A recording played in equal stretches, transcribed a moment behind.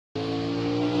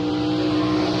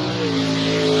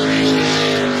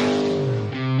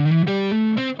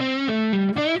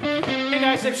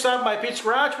thanks for stopping by Pete's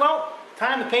Garage. Well,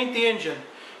 time to paint the engine.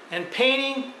 And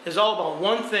painting is all about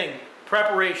one thing,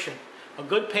 preparation. A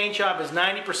good paint job is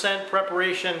 90%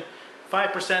 preparation,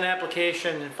 5%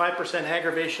 application, and 5%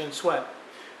 aggravation and sweat.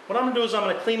 What I'm going to do is I'm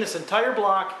going to clean this entire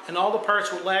block and all the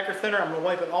parts with lacquer thinner. I'm going to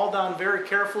wipe it all down very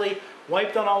carefully,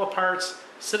 wipe down all the parts,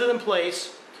 sit it in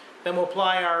place, then we'll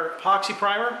apply our epoxy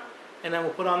primer, and then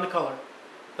we'll put on the color.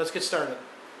 Let's get started.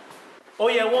 Oh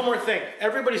yeah, one more thing.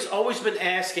 Everybody's always been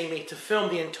asking me to film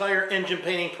the entire engine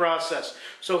painting process.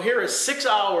 So here is 6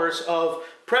 hours of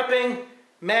prepping,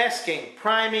 masking,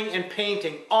 priming, and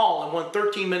painting, all in one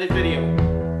 13-minute video.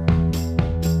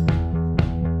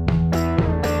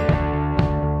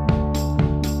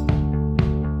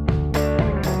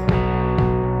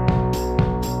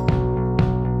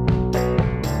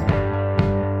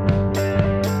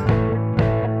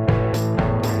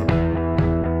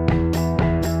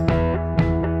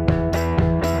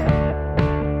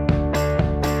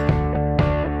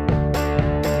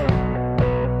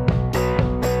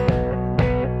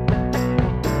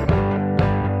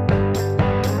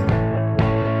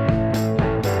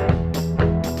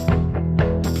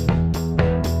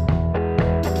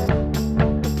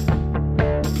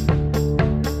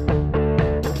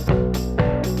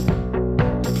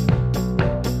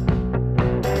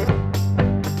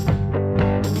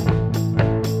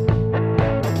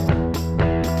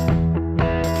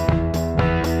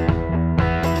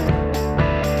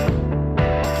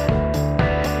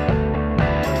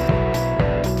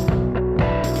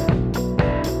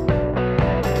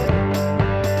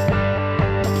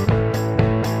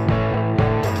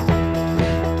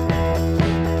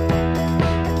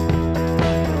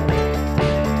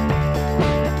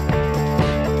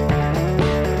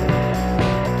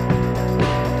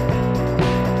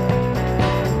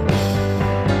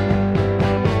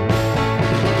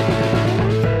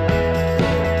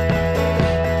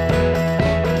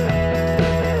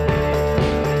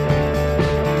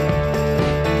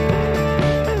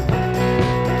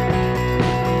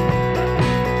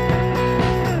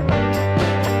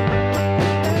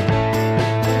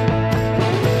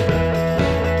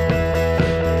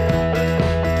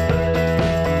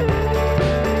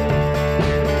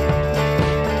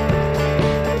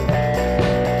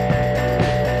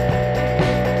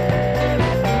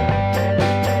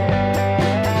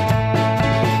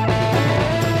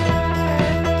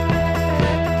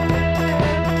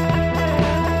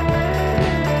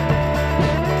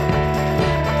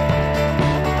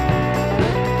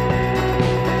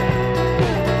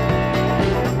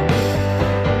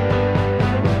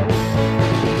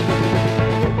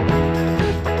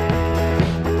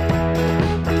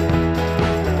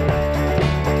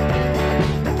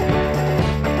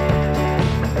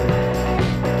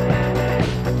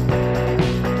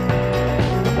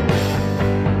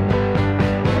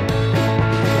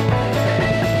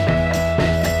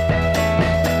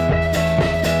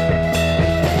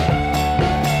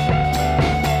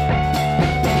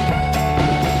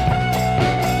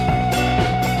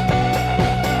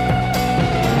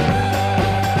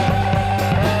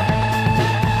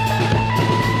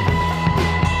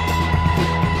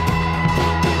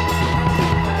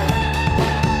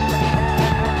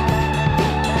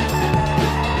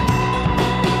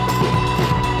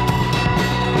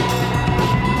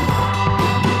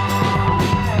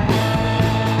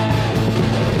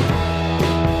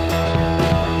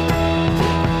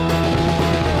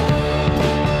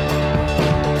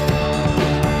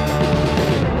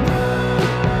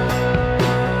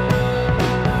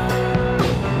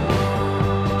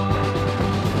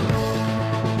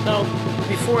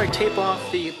 Before I tape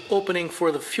off the opening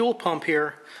for the fuel pump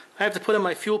here, I have to put in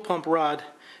my fuel pump rod,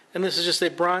 and this is just a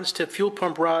bronze tip fuel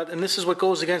pump rod, and this is what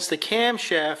goes against the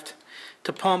camshaft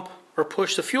to pump or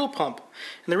push the fuel pump.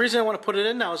 And the reason I want to put it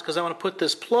in now is because I want to put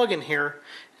this plug in here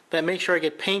that makes sure I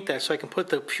get paint that, so I can put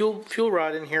the fuel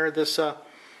rod in here. This I'm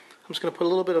just going to put a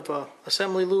little bit of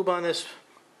assembly lube on this.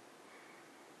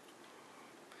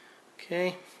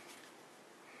 Okay,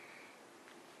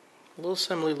 a little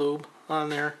assembly lube on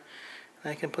there.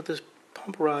 I can put this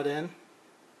pump rod in.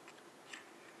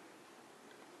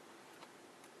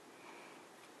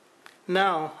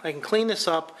 Now I can clean this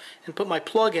up and put my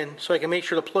plug in so I can make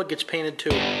sure the plug gets painted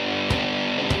too.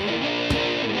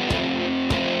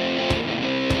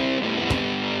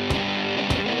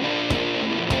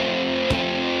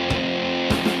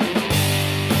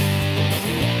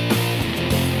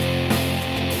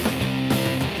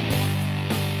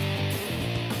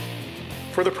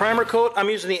 For the primer coat, I'm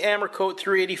using the Amercoat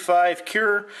 385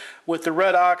 Cure with the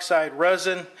red oxide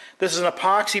resin. This is an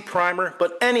epoxy primer,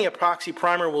 but any epoxy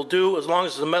primer will do as long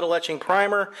as it's a metal etching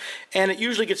primer. And it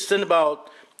usually gets thin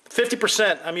about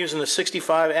 50%, I'm using the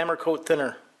 65 Amercoat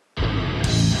thinner.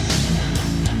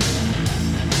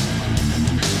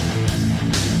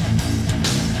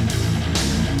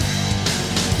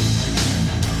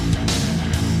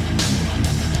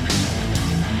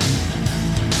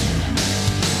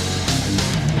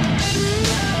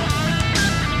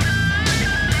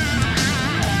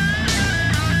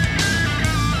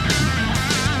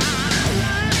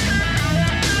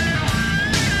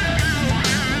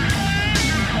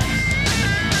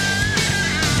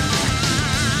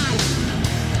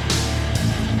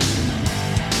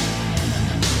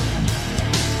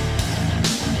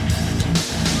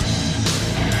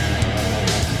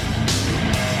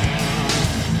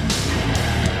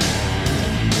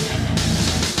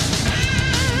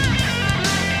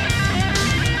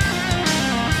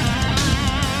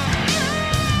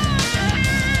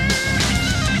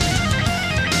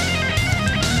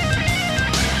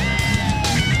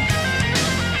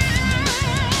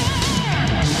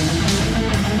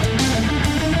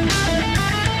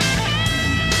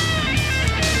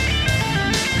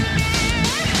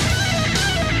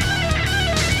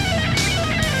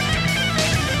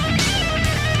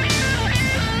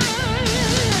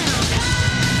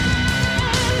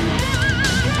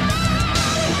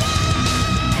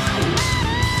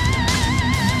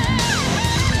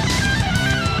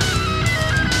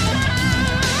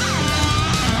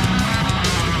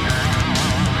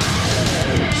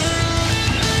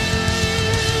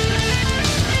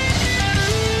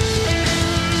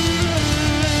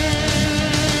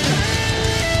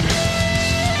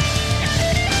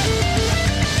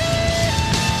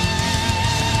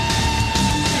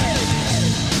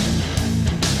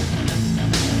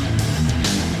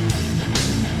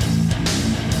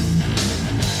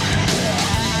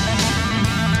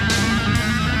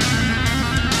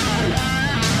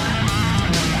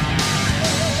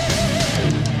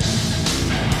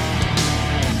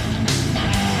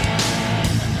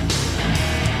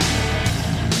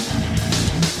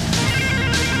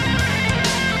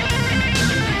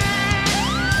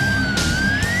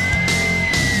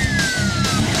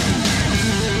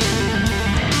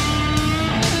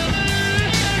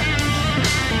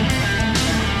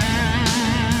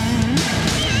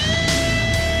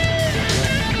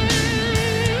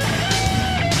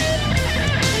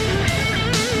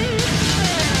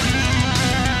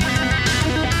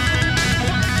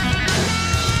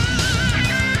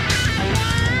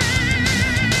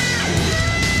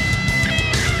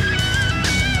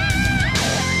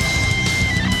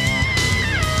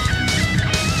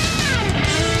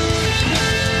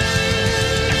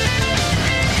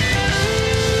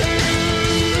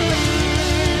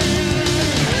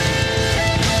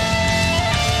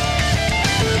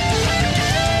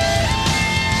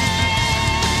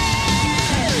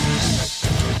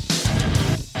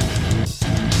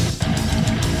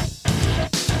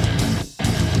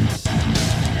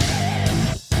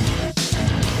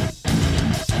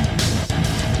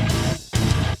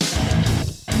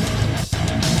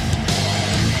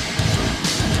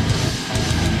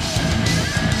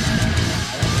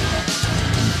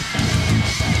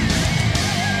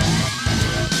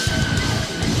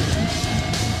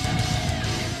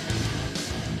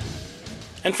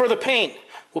 And for the paint,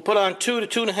 we'll put on 2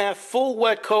 to 2.5 full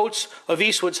wet coats of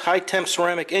Eastwood's high temp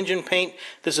ceramic engine paint.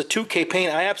 This is a 2K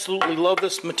paint. I absolutely love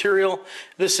this material.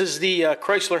 This is the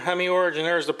Chrysler Hemi Origin.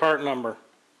 There's the part number.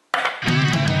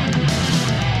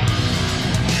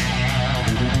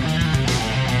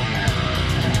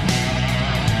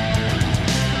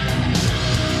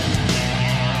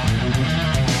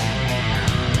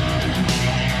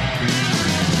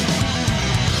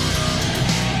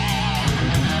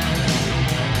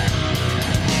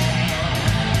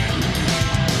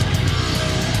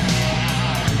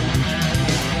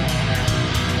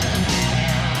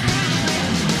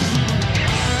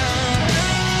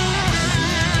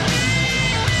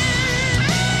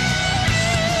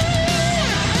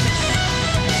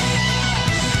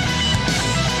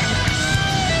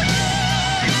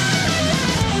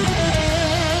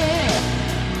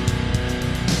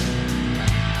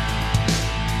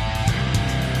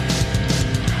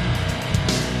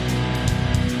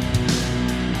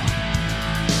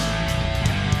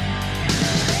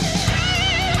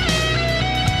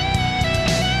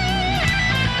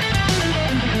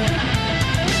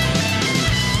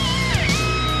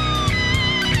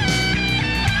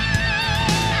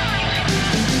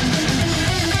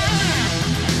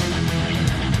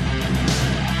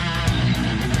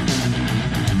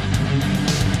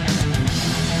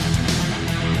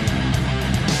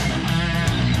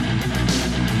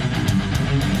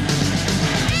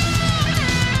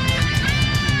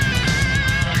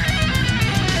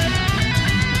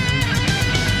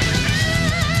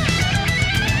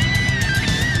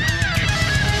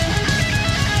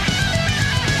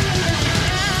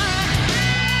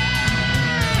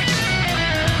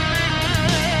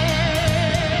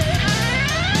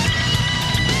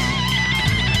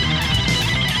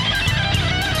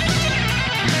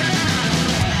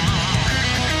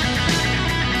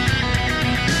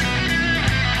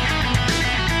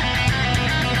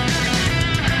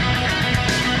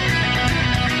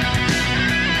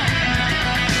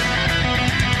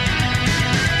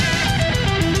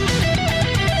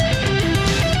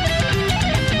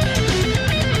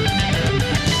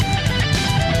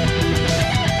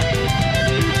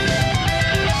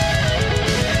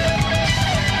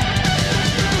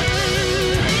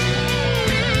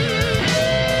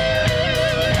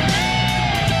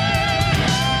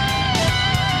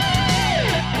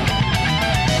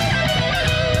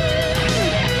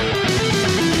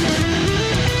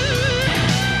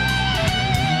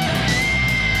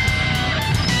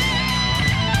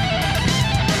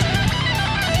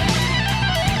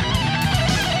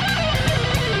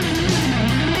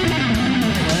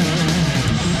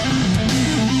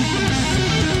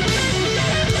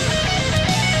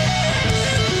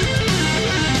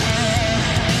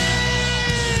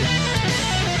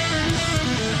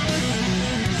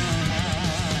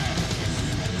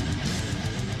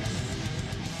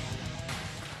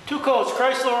 coats,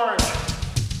 Chrysler Orange.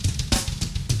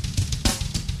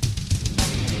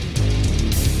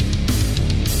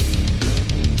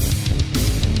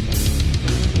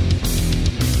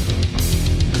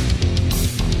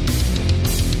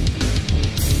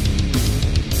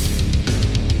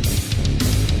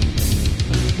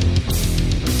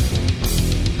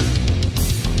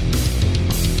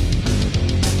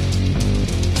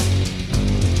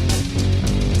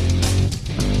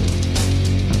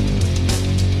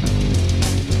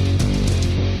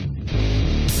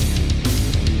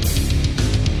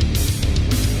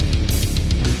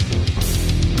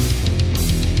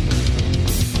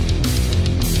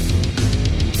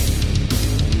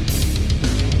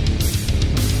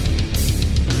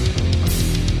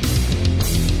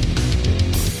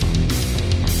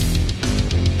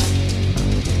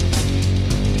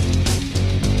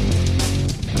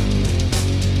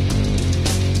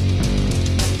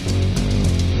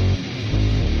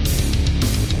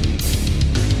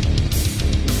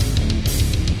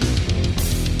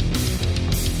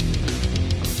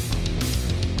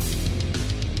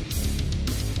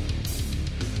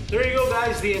 There you go,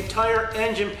 guys, the entire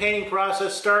engine painting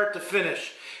process start to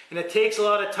finish. And it takes a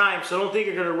lot of time, so I don't think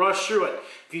you're going to rush through it.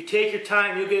 If you take your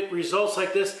time, you'll get results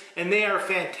like this, and they are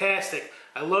fantastic.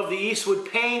 I love the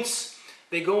Eastwood paints.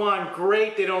 They go on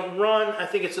great. They don't run. I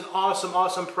think it's an awesome,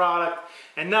 awesome product.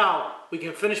 And now we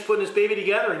can finish putting this baby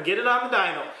together and get it on the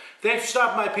dyno. Thanks for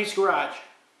stopping by Pete's Garage.